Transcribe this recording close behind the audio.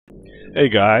Hey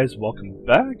guys, welcome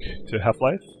back to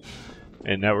Half-Life,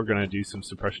 and now we're gonna do some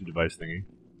suppression device thingy.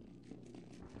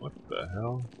 What the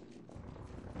hell?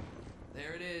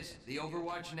 There it is, the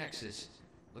Overwatch Nexus.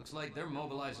 Looks like they're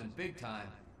mobilizing big time.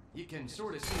 You can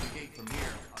sort of see the gate from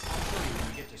here. I'll show you when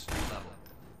we get to street level.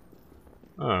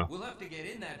 Oh. We'll have to get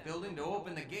in that building to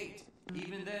open the gate.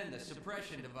 Even then, the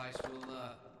suppression device will,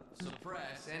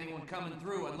 suppress anyone coming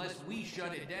through unless we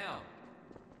shut it down.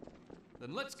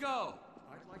 Then let's go!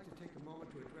 I'd like to take a moment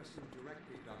to address you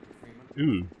directly, Dr. Freeman.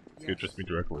 Ooh, you could address me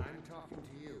directly. I'm talking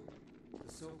to you,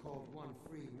 the so-called one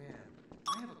free man.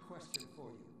 I have a question for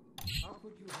you. How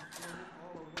could you have thrown it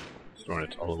all away? Throwing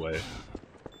it all away.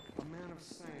 A man of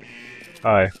science.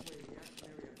 Hi. So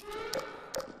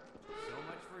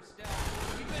much for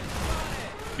stealth. We've been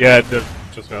spotted! Yeah,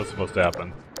 that's just what was supposed to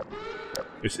happen.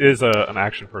 This is an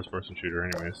action first-person shooter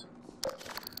anyways.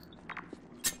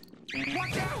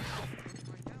 Watch out!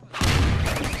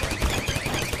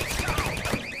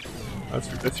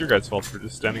 That's your guys' fault for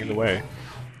just standing in the way.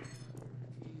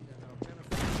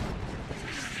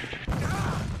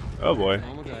 Oh boy.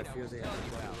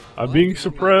 I'm being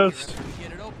suppressed!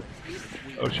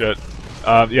 Oh shit.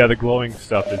 Yeah, the glowing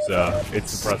stuff is,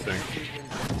 it's suppressing.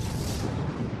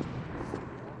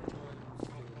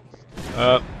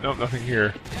 Nope, nothing here.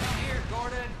 Down here,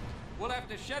 Gordon. We'll have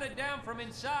to shut it down from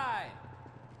inside.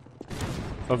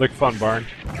 Sounds like fun, Barn.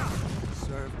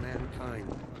 Serve mankind.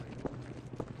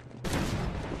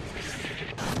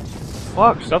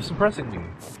 Fuck, stop suppressing me.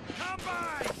 Come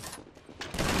by!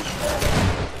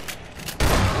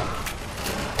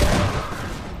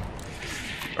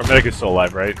 Our medic is still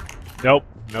alive, right? Nope.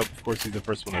 Nope, of course he's the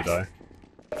first one to die.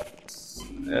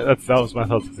 Yeah, that was my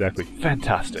thoughts exactly.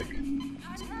 Fantastic.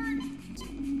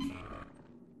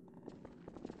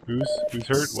 Who's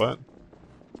hurt? What?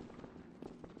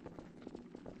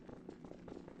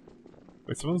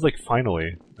 Wait, someone's like,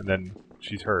 finally, and then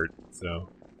she's hurt, so...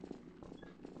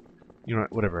 You know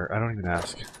what, whatever, I don't even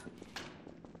ask.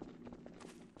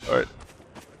 Alright.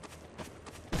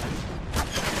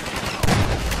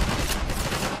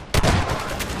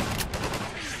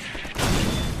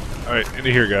 Alright,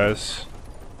 into here, guys.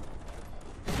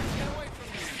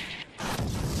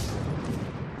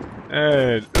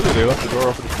 And, ooh, they left the door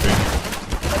open for me.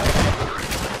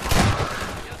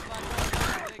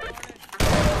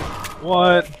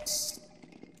 What?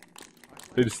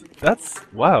 They just,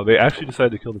 wow, they actually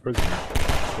decided to kill the prisoner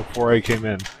before I came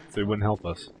in, so they wouldn't help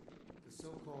us. The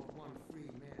so-called one free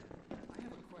man. I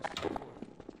have a question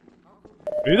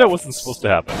for you. Maybe that wasn't supposed to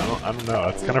happen, I don't know,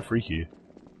 it's kind of freaky.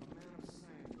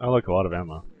 I like a lot of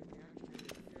ammo.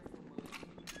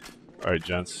 Alright,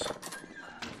 gents.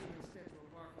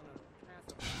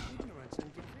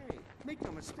 Make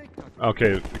no mistake, Dr.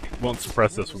 Okay, it won't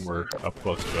suppress us when we're up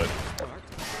close to it.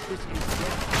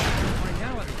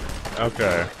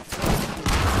 Okay.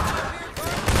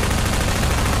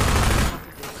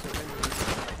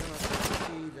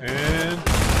 And...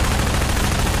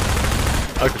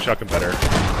 I like the shotgun better.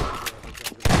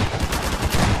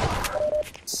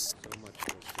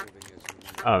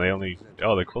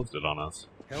 Oh, they closed it on us.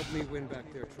 Help me win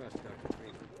back their trust, Dr.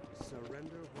 Freeman.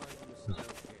 Surrender while you still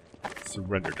can.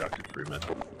 Surrender, Dr. Freeman.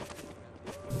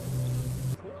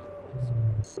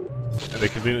 And they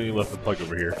conveniently left the plug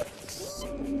over here.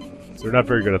 They're not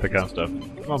very good at the kind of stuff.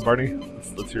 Come on, Barney.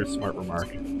 Let's hear a smart remark.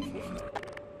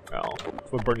 Oh,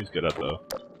 that's what Barney's good at, though.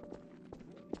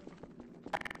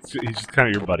 He's just kind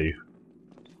of your buddy.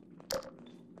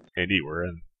 Hey, neat, we're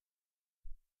in.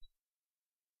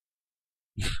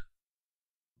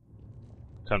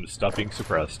 Time to stop being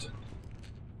suppressed.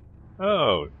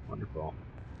 Oh, wonderful.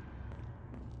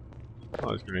 Oh,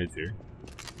 there's grenades here.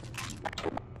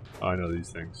 Oh, I know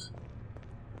these things.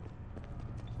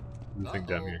 There's a thing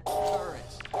down here.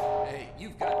 Turrets. Hey,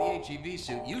 you've got the HEV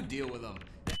suit. You deal with them.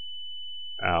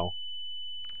 Ow.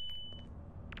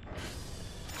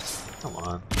 Come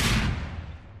on.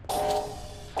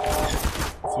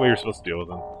 That's the way you're supposed to deal with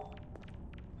them.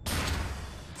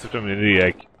 Except I'm an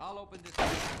idiot. I'll open this.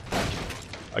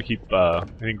 I keep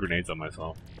hitting grenades on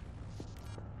myself.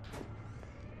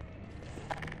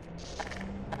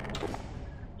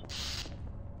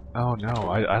 Oh no,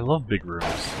 I love big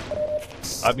rooms.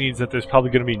 That means that there's probably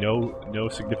going to be no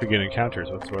significant encounters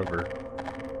whatsoever.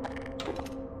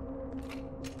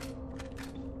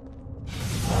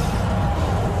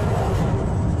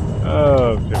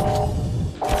 Oh, okay.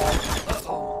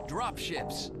 Uh-oh, drop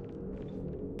ships.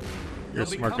 You're a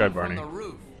smart guy, Barney. From the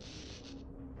roof.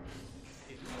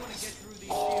 If we want to get through these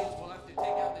shields, we'll have to take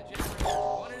out the generators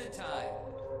one at a time.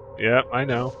 Yeah, I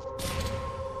know.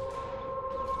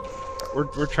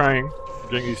 We're trying.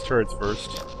 We're doing these turrets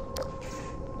first.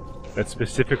 that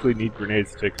specifically need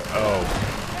grenades to take. Oh.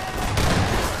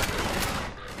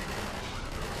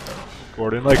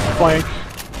 Gordon, like, flank.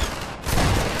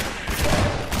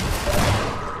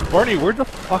 Barney, where'd the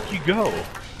fuck you go?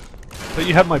 I thought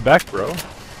you had my back, bro.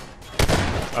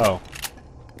 Oh.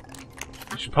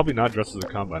 You should probably not dress as a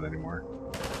Combine anymore.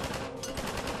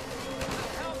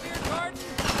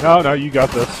 No, no, you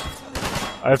got this.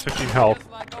 I have 15 health.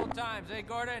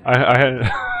 I had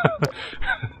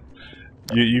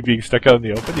you being stuck out in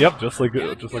the open. Yep, just like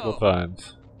old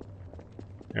times.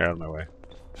 Here, out of my way.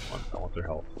 I want their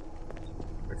health.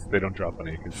 They don't drop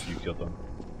any because you killed them.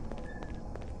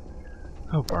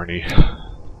 Oh, Barney.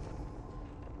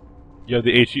 You have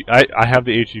the I have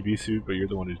the HEB suit, but you're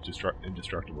the one who's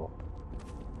indestructible.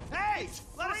 Hey!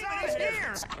 Let us out of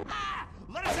here!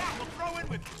 Let us out! We'll throw in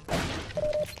with...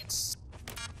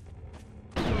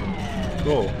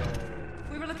 Cool.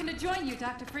 We were looking to join you,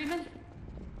 Dr. Freeman.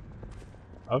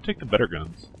 I'll take the better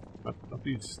guns. Not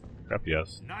these crappy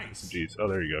ass. Nice. SMGs. Oh,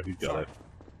 there you go. He's got it.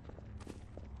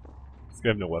 Does he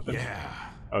have no weapons?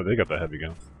 Yeah. Oh, they got the heavy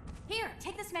guns. Here,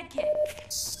 take this med kit.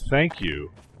 Thank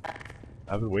you.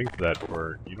 I've been waiting for that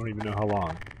for you don't even know how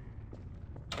long.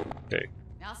 Okay.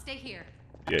 I'll stay here.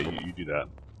 Yeah, you do that.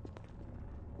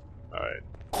 Alright.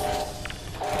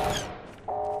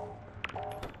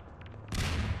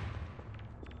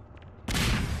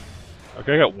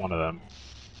 Okay, I got one of them.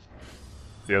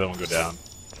 The other one go down.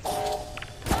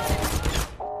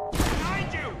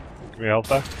 Behind you! Give me a health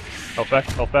back. Health back,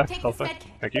 health back, Take health this back.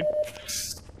 med kit.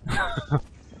 Thank you.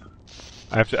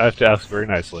 I have to ask very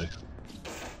nicely.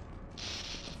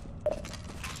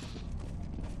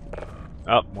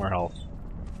 Oh, more health.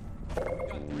 Got 3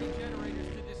 generators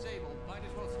to disable. Might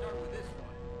as well start with this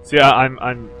one. See,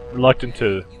 I'm reluctant to.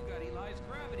 You got Eli's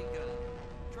gravity gun.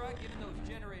 Try giving those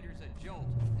generators a jolt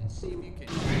and see if you can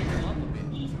shake them up a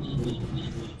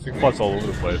bit. See plots all over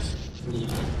the place.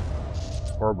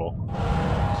 It's horrible. 2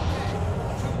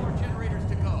 more generators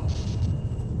to go.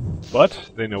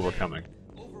 But they know we're coming.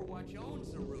 Overwatch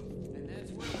owns the roof, and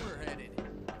that's where we're headed.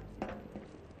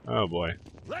 Oh boy.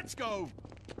 Let's go!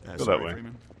 Go that way.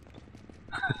 Freeman.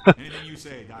 Anything you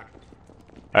say, Doc.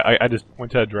 I just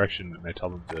point out a direction and I tell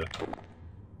them to.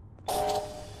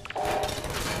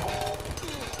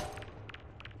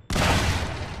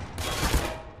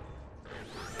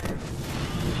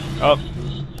 Oh,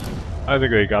 I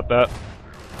think they got that.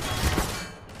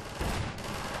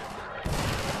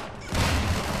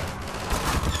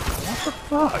 What the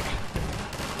fuck?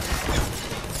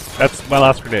 That's my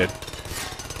last grenade.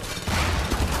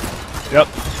 Yep.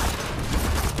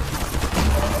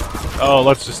 Oh,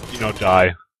 let's just,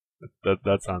 die.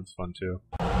 That sounds fun too.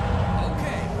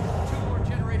 Okay, 2 more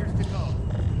generators to go.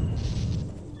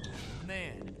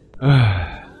 Man.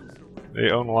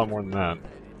 They own a lot more than that.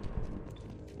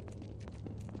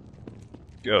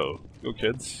 Go. Go,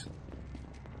 kids.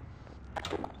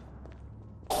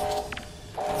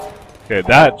 Okay,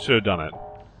 that should have done it.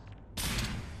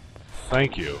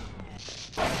 Thank you.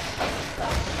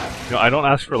 I don't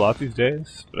ask for a lot these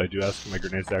days, but I do ask for my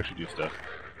grenades to actually do stuff.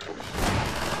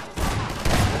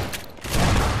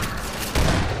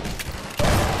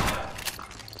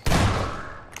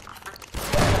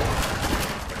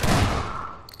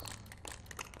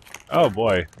 Oh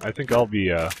boy, I think I'll be,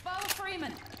 Follow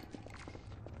Freeman.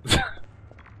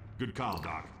 Good call,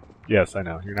 Doc. Yes, I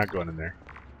know. You're not going in there.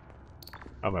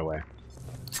 On my way.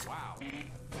 Wow.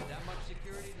 With that much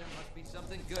security, there must be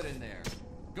something good in there.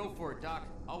 Go for it, Doc.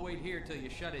 I'll wait here till you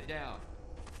shut it down.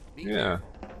 Be Yeah.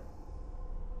 careful.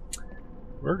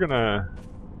 We're gonna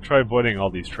try avoiding all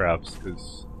these traps,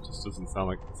 because it just doesn't sound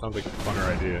like a funner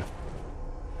idea.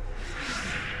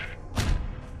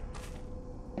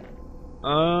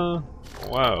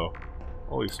 Wow.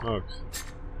 Holy smokes.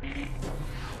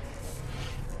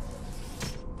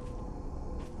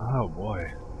 Oh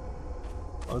boy.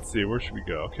 Let's see, where should we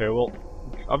go? Okay, well,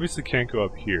 obviously can't go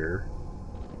up here.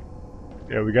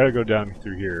 Yeah, we gotta go down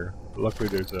through here. But luckily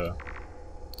there's a...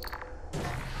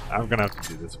 I'm gonna have to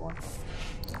do this one.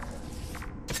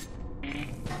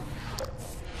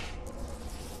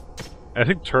 I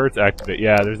think turrets activate.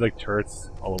 Yeah, there's like turrets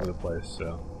all over the place,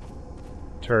 so...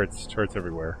 Turrets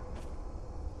everywhere.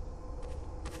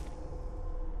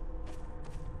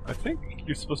 I think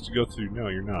you're supposed to go through... No,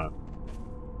 you're not.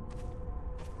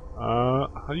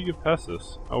 How do you get past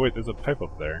this? Oh wait, there's a pipe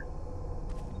up there.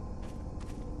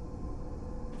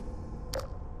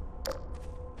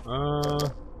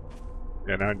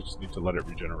 Yeah, now I just need to let it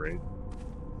regenerate.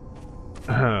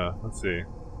 Let's see.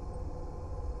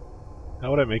 How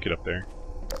would I make it up there?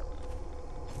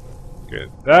 Okay,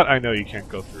 that I know you can't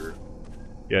go through.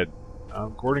 Yeah,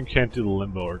 Gordon can't do the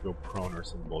limbo or go prone or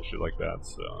some bullshit like that,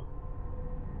 so...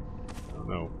 I don't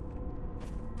know.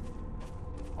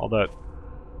 All that...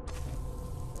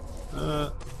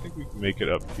 I think we can make it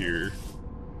up here.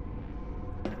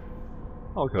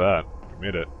 Oh, look at that. We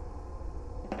made it.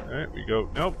 Alright, we go...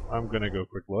 Nope, I'm gonna go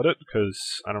quick load it,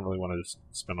 because I don't really want to just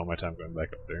spend all my time going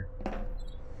back up there.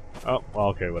 Oh, well,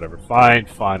 okay, whatever. Fine,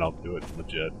 fine, I'll do it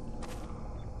legit.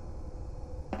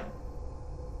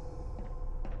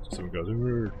 Someone goes,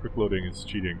 "Ooh, quick loading is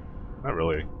cheating." Not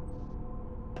really.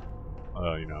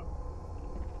 You know.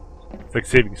 It's like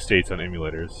saving states on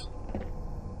emulators.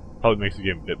 Probably makes the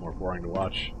game a bit more boring to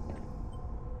watch.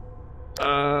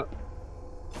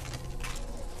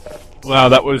 Wow,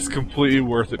 that was completely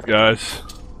worth it, guys.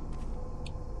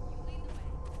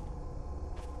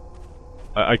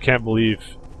 I can't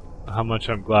believe how much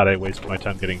I'm glad I wasted my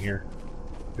time getting here.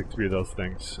 Pick 3 of those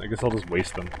things. I guess I'll just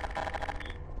waste them.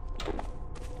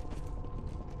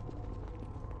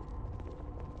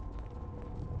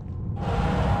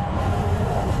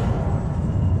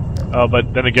 Oh,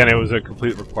 but then again, it was a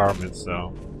complete requirement,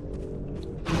 so...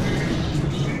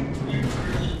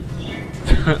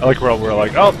 I like where we're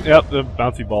like, oh, yep, the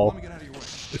bouncy ball.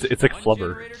 It's like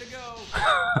flubber.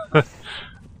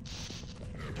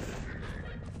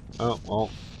 Oh, well,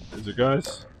 is it,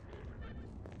 guys?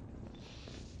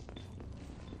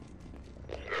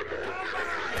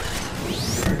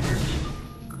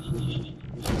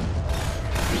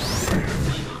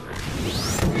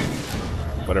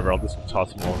 Whatever, I'll just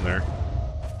toss them all in there.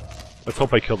 Let's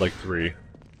hope I killed like 3.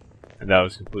 And that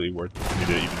was completely worth it for me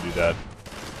to even do that.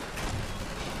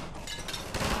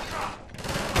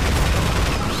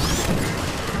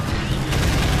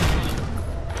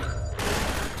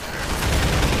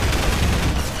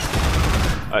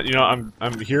 You know,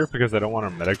 I'm here because I don't want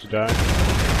our medic to die.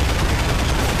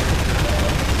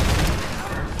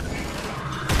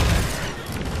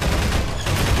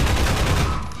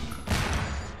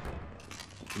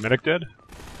 Medic dead?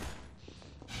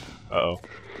 Uh-oh.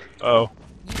 Uh-oh.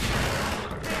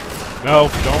 No,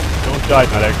 don't die,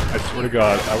 medic. I swear to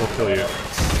God, I will kill you.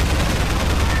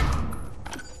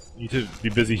 You need to be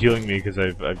busy healing me because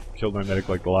I've killed my medic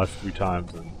like the last 3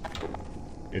 times and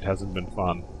it hasn't been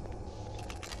fun.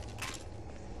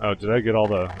 Oh, did I get all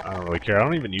the... I don't really care. I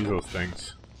don't even use those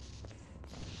things.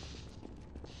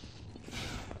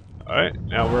 Alright,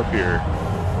 now we're up here.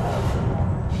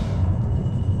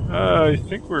 I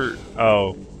think we're...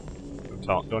 Oh.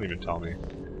 Don't even tell me.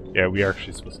 Yeah, we are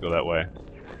actually supposed to go that way.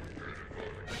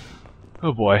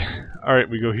 Oh boy. Alright,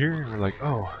 we go here, and we're like,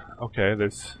 oh, okay,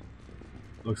 this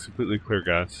looks completely clear,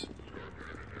 guys.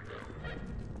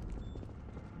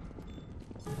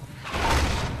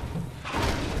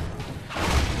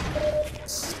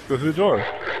 Go through the door.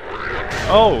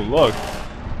 Oh, look.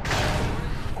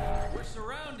 We're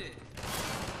surrounded.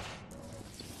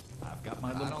 I've got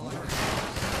my little plan.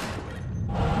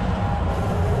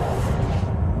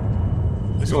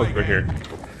 Let's go over here.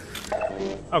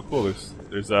 Oh, cool. There's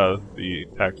the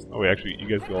packs. Oh, wait, actually, you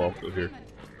guys go all go here.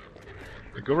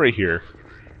 Go right here.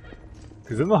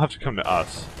 Because then they'll have to come to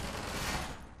us.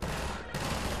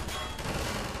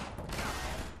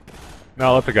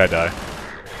 No, let the guy die.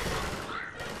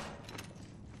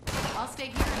 I'll stay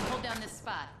here and hold down this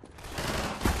spot.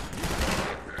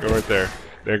 Go right there.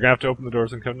 They're gonna have to open the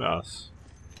doors and come to us.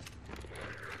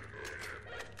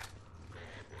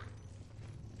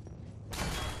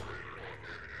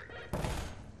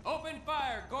 Open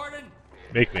fire, Gordon.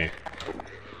 Make me.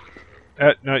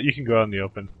 No, you can go out in the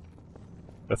open.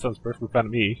 That sounds perfectly fine to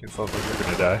me. It sounds like you're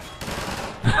gonna die.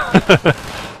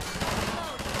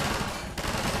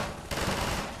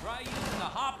 Try using the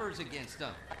hoppers against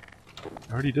them.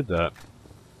 I already did that.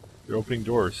 They're opening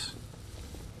doors.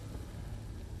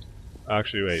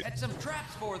 Actually, wait. Set some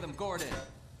traps for them, Gordon.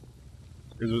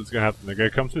 Here's what's gonna happen. They're gonna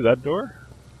come through that door.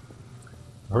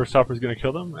 The horse hopper's gonna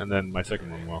kill them, and then my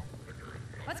second one will.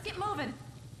 Let's get moving.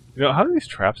 You know, how do these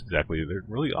traps exactly? They're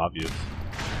really obvious.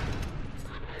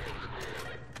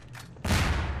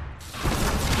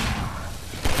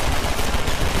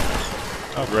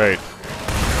 Oh, great.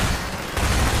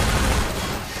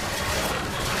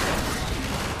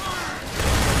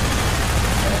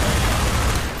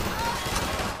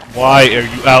 Why are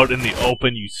you out in the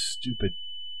open, you stupid...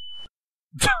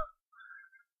 Fire,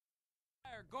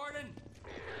 Gordon.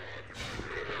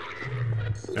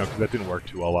 No, because that didn't work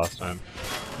too well last time.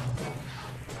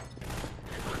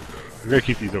 We're gonna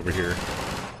keep these over here.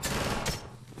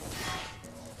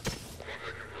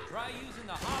 Try using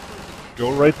the hoppers against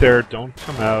Go right there, don't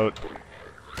come out.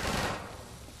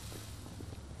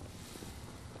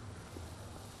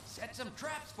 Set some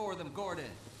traps for them,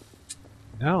 Gordon.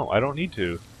 No, I don't need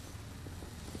to.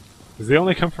 Because they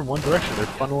only come from one direction. They're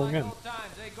funneling in. Old times,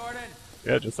 eh, Gordon?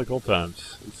 Yeah, just like old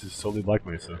times. This is totally Black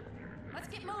Mesa. Let's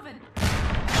get moving.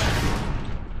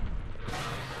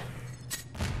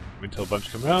 Wait until a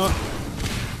bunch come out.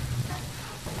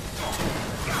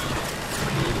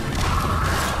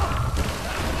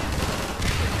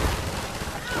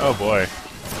 Oh boy.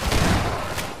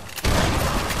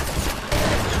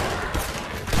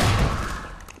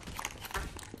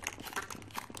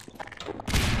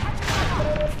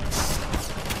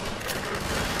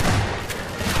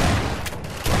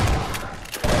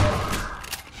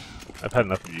 I've had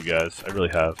enough of you guys. I really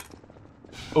have.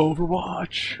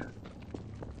 Overwatch!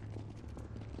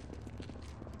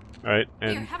 Alright, Here,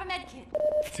 and have a med kit.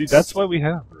 see, that's why we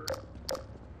have her.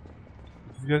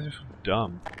 You guys are so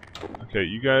dumb. Okay,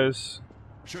 you guys,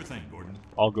 Sure thing, Gordon.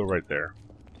 I'll go right there.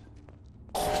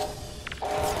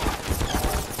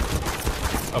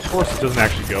 Of course it doesn't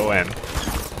actually go in.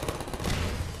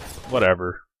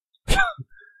 Whatever.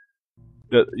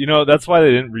 You know, that's why they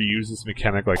didn't reuse this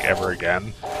mechanic, like, ever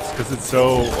again. It's because it's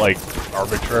so, like,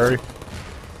 arbitrary.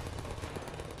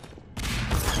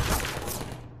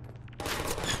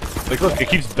 Like, look, it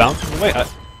keeps bouncing away.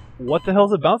 What the hell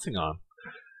is it bouncing on?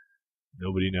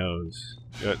 Nobody knows.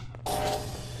 Good.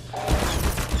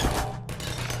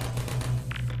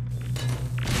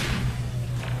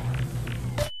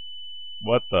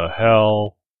 What the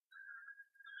hell?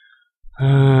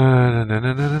 Na, na,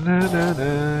 na, na, na, na,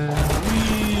 na.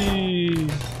 Whee!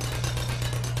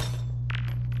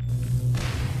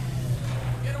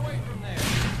 Get away from there.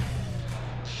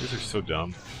 These are so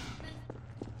dumb.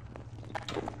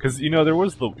 Because, you know, there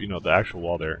was the, you know, the actual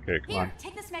wall there. Okay, come on. Here,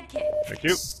 take this med kit. Thank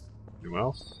you. Anyone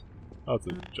else? Oh, it's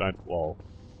a giant wall.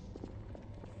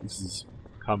 This is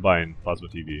Combine Plasma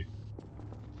TV.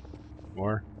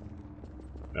 More?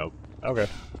 Nope. Okay. I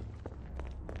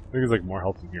think there's like more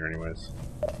health in here anyways.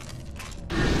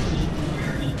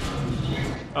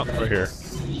 Oh, right here.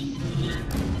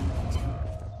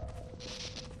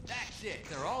 That's it.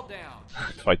 They're all down.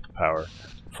 Fight the power.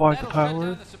 Fight the That'll shut power.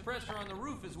 down the suppressor on the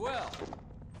roof as well.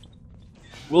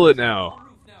 Will it now?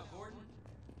 Roof now, Gordon.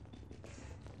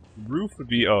 Roof would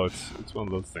be, oh, it's one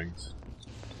of those things.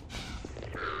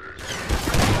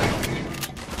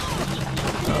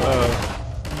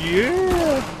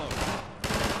 Yeah!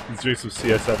 He's doing some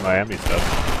CSM Miami stuff.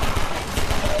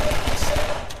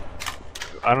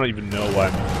 I don't even know why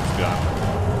I'm using this gun.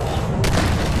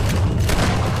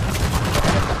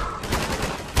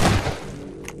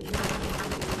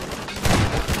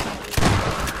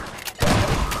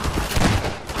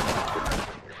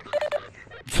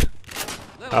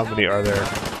 How many are there?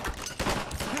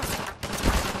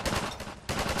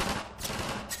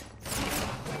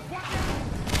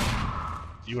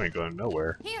 You ain't going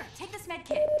nowhere. Here, take this med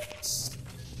kit.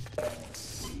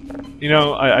 You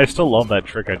know, I still love that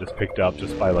trick I just picked up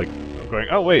just by, like, going,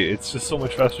 oh wait, it's just so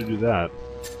much faster to do that.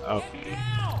 Oh,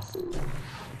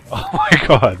 oh my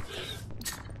god.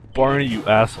 Barney, you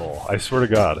asshole. I swear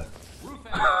to god.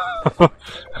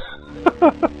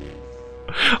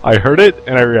 I heard it,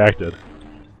 and I reacted.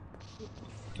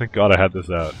 Thank god I had this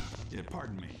out. Yeah,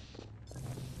 pardon me.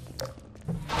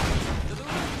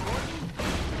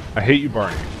 I hate you,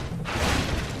 Barney.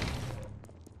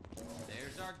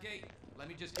 There's our gate. Let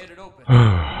me just get it open.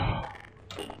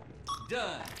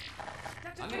 Done.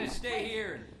 I'm gonna stay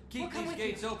here and keep these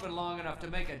gates open long enough to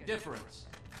make a difference.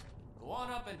 Go on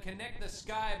up and connect the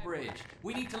sky bridge.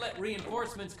 We need to let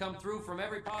reinforcements come through from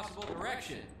every possible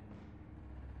direction.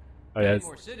 Oh, If yeah, any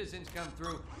more citizens come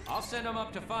through, I'll send them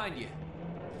up to find you.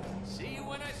 See you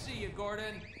when I see you,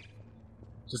 Gordon.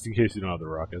 just in case you don't have the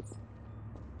rockets.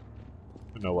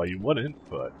 I don't know why you wouldn't,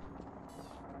 but...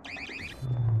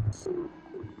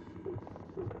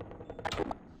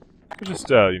 Just,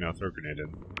 you know, throw a grenade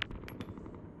in.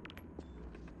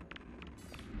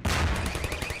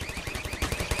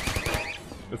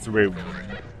 That's the way...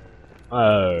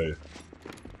 I'll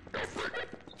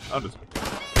just...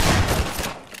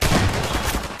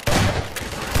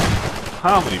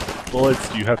 How many bullets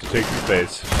do you have to take in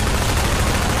face?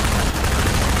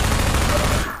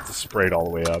 It's sprayed all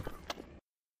the way up.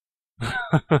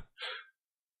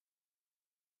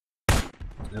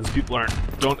 Those people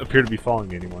don't appear to be following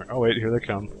me anymore. Oh wait, here they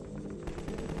come.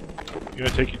 You're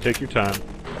gonna take your time.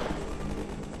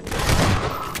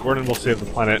 Gordon will save the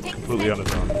planet completely on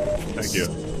his own. Thank you.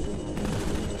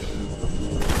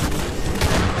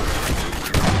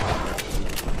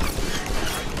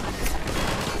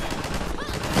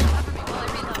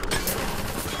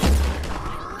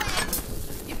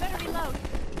 You better reload.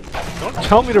 Don't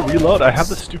tell me to reload. I have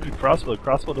the stupid crossbow. The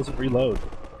crossbow doesn't reload.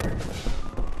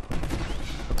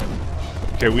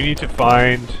 Okay, we need to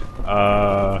find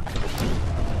a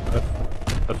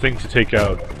thing to take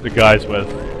out the guys with.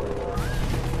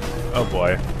 Oh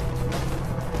boy.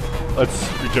 Let's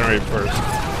regenerate first.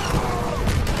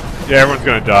 Yeah, everyone's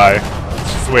gonna die.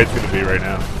 It's just the way it's gonna be right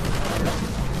now.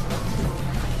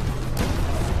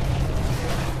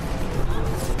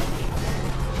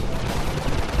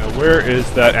 Now, where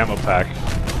is that ammo pack?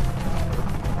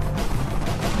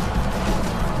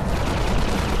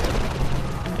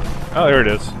 Oh, there it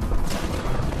is.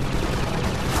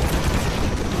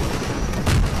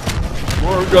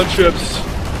 More gunships!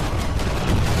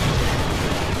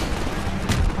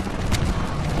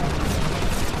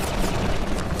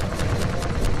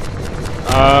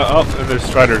 Oh, and there's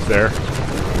Striders there.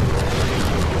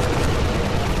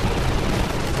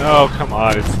 No, come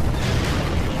on, it's...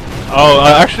 Oh,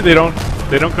 actually they don't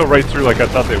go right through like I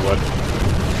thought they would.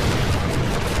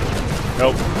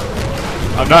 Nope.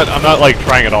 I'm not like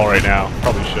trying it all right now.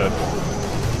 Probably should.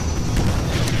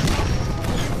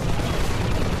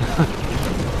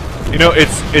 You know,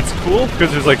 it's cool because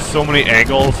there's like so many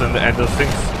angles and those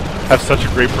things have such a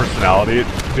great personality, it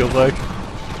feels like.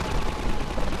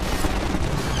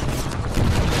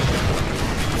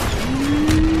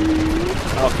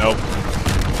 Oh, nope.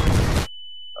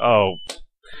 Oh.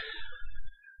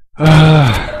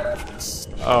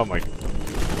 Oh my...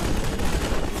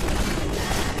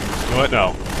 You know what?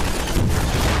 No.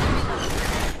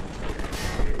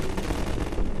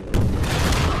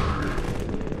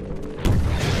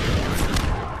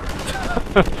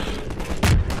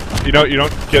 You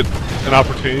don't get an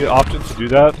opportunity often to do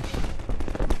that?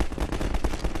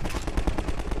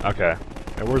 Okay.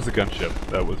 Now where's the gunship?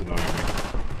 That was annoying me.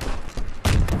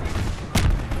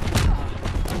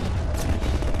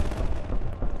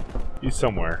 He's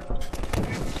somewhere.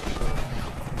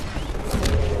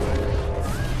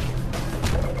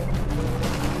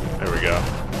 There we go.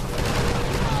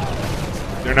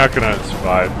 They're not gonna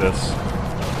survive this.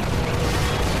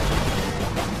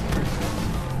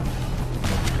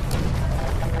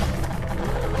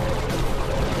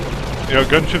 You know,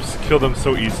 gunships kill them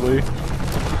so easily.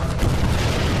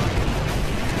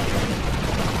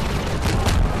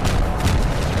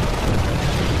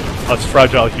 Us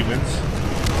fragile humans.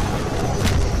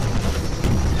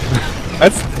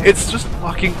 It's just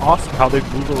fucking awesome how they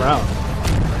move around.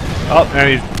 Oh,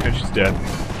 and she's dead.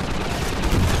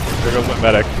 There goes my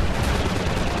medic.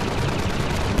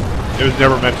 It was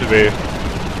never meant to be.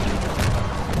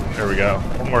 There we go.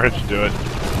 One more hit should do it.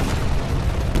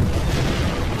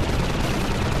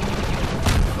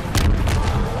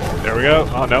 There we go.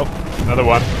 Oh no, another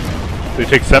one. They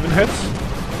take 7 hits?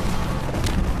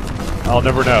 I'll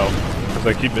never know, because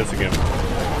I keep missing him.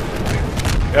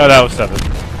 Yeah, that was 7.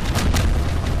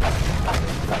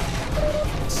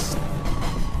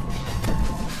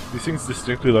 These things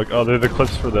distinctly look... Oh, they're the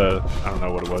clips for the... I don't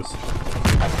know what it was.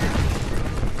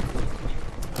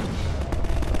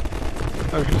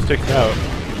 Oh, we can just take it out.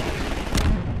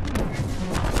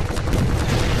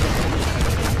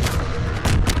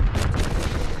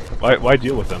 Why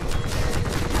deal with them?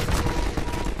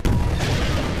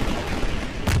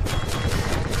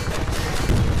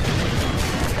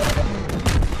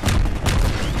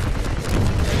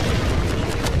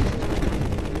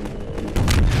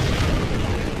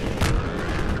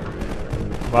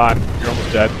 Come on, you're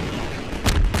almost dead.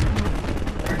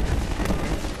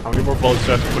 How many more bullets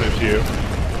do I have to put into you?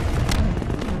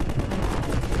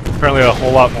 Apparently a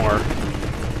whole lot more.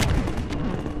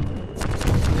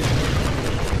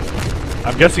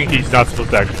 I'm guessing he's not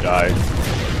supposed to actually die.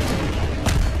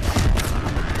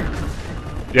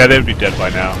 Yeah, they would be dead by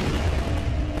now.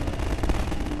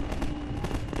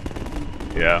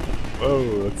 Yeah. Whoa,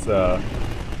 let's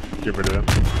get rid of him.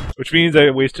 Which means I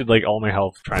wasted like all my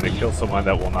health trying to kill someone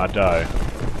that will not die.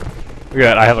 Look at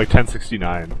that, I have like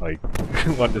 1069, like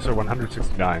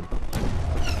 169.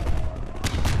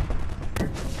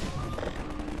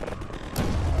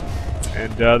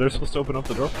 And they're supposed to open up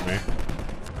the door for me.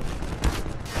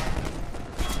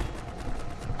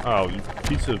 Oh, you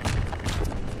piece of...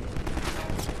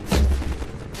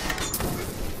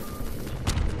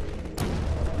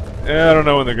 Yeah, I don't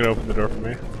know when they're gonna open the door for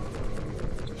me.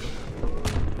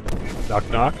 Knock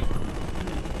knock.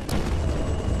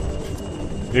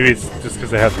 Maybe it's just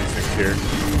because I have these things here.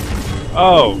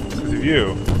 Oh, because of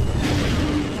you.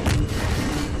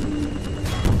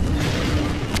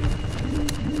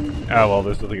 Oh well,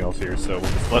 there's nothing else here, so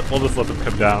we'll just let them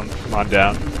come down. Come on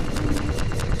down.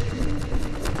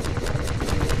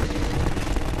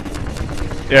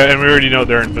 Yeah, and we already know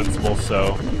they're invincible,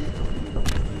 so...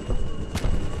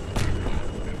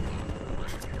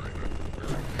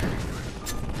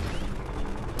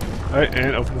 Alright,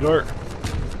 and open the door.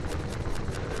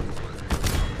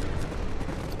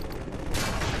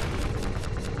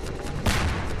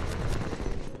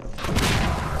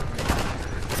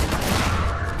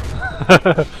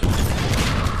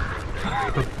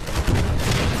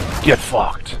 Get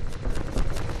fucked.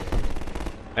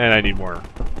 And I need more.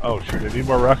 Oh shoot, I need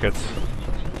more rockets.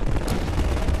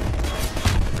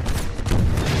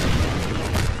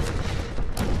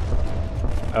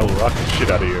 I will rocket the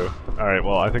shit out of you. Alright,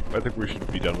 well I think we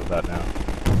should be done with that now.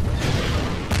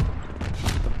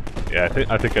 Yeah,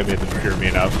 I think I made them fear me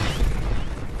enough.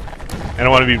 I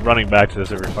don't want to be running back to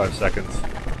this every 5 seconds.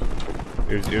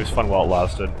 It was fun while it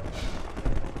lasted.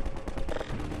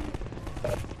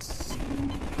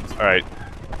 Alright.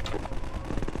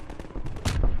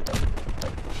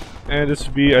 And this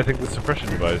would be, I think, the suppression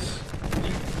device.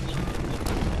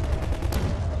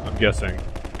 I'm guessing.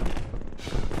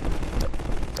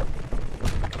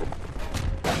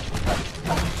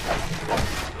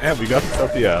 And we got this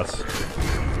out the ass.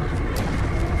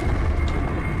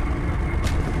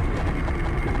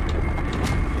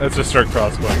 Let's just start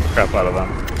crossbowing the crap out of them.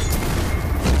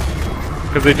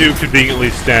 Because they do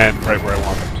conveniently stand right where I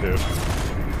want them to.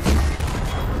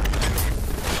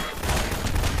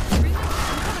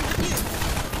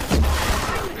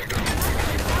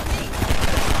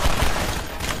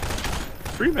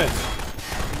 Freeman!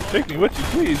 Take me with you,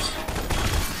 please!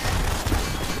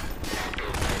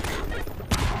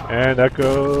 And that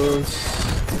goes...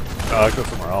 oh, that goes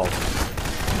somewhere else.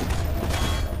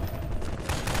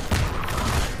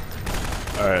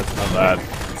 Alright, it's not that.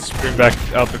 Let's bring back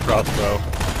out the crossbow.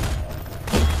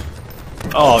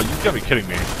 Oh, you gotta be kidding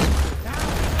me.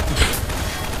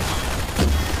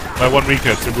 My one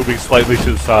weakness, they're moving slightly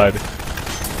to the side.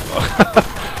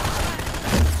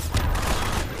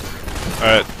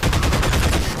 Alright.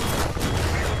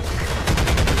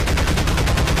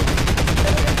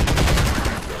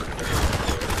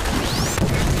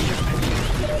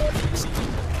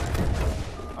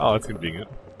 Oh, that's convenient.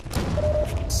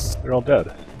 They're all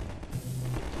dead.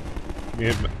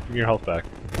 Give me your health back.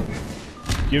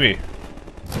 Gimme.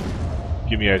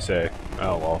 Gimme, I say.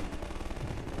 Oh well.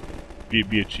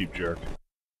 Be a cheap jerk.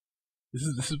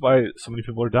 This is why so many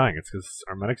people are dying. It's because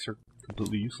our medics are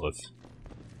completely useless.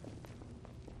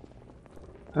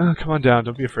 Come on down.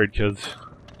 Don't be afraid, kids.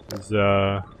 There's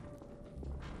no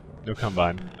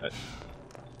combine.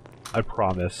 I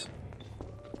promise.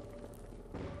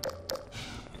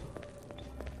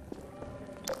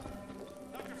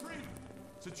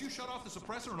 Since you shut off the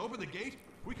suppressor and opened the gate,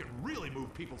 we can really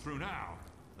move people through now.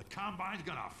 The Combine's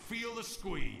gonna feel the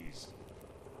squeeze.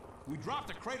 We dropped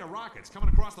a crate of rockets coming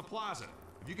across the plaza.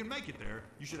 If you can make it there,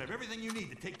 you should have everything you need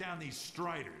to take down these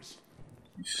Striders.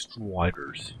 These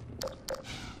Striders.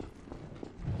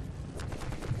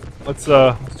 Let's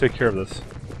take care of this.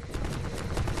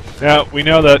 Now, we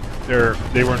know that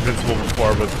they were invincible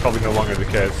before, but it's probably no longer the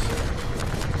case.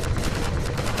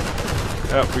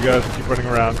 Yep, we gotta keep running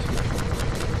around.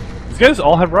 These guys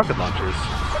all have rocket launchers.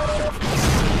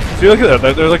 See, look at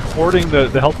that. They're like hoarding the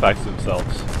health packs to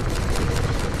themselves.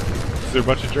 They're a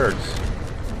bunch of jerks.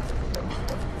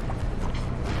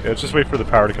 Yeah, let's just wait for the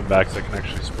power to come back so I can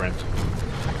actually sprint.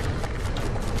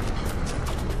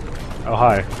 Oh,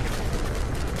 hi.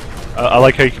 I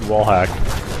like how you can wall hack.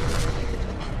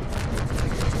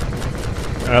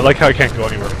 And I like how I can't go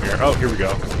anywhere from here. Oh, here we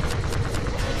go.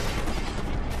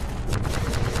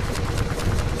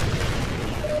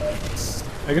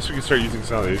 I guess we can start using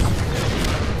some of these.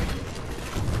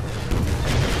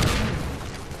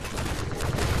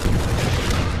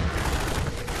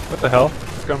 What the hell?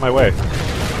 It's gone my way.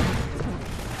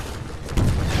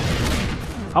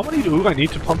 How many do I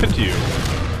need to pump into you?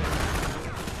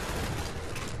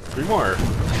 3 more.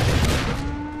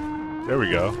 There we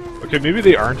go. Okay, maybe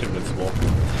they aren't invincible.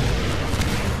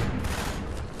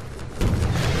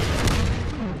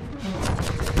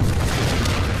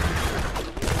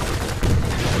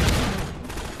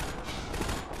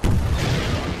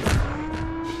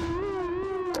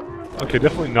 Okay,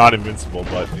 definitely not invincible,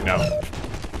 but, you know,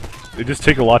 they just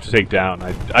take a lot to take down.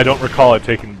 I don't recall it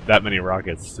taking that many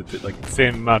rockets, like the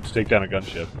same amount to take down a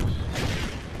gunship.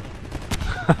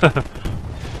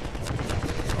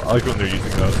 I like when they're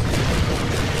using those.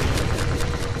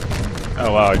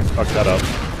 Oh wow, I just fucked that up.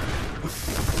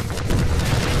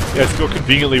 Yeah, let's go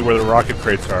conveniently where the rocket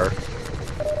crates are.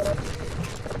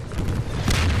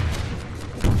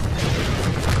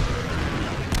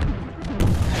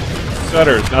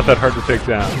 Sutter's not that hard to take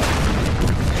down.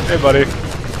 Hey, buddy.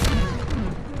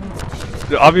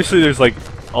 Obviously, there's like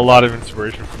a lot of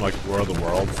inspiration from like War of the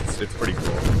Worlds. It's pretty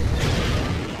cool.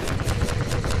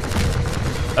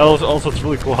 Also, it's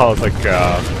really cool how it's like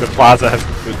the plaza has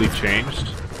completely changed.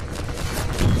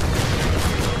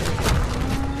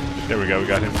 There we go, we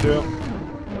got him too.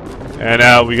 And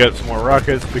now we got some more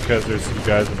rockets because there's some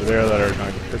guys over there that are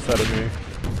going to piss out of me.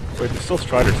 Wait, there's still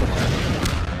Strider somewhere.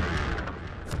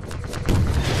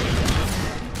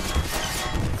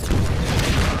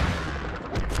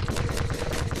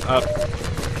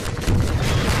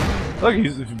 Look,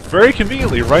 he's very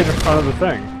conveniently right in front of the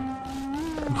thing.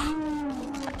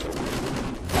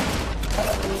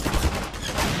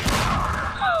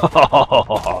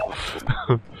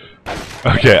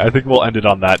 Okay, I think we'll end it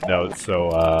on that note, so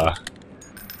I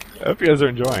hope you guys are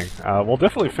enjoying. We'll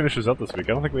definitely finish this up this week.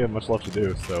 I don't think we have much left to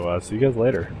do, so see you guys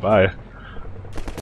later. Bye.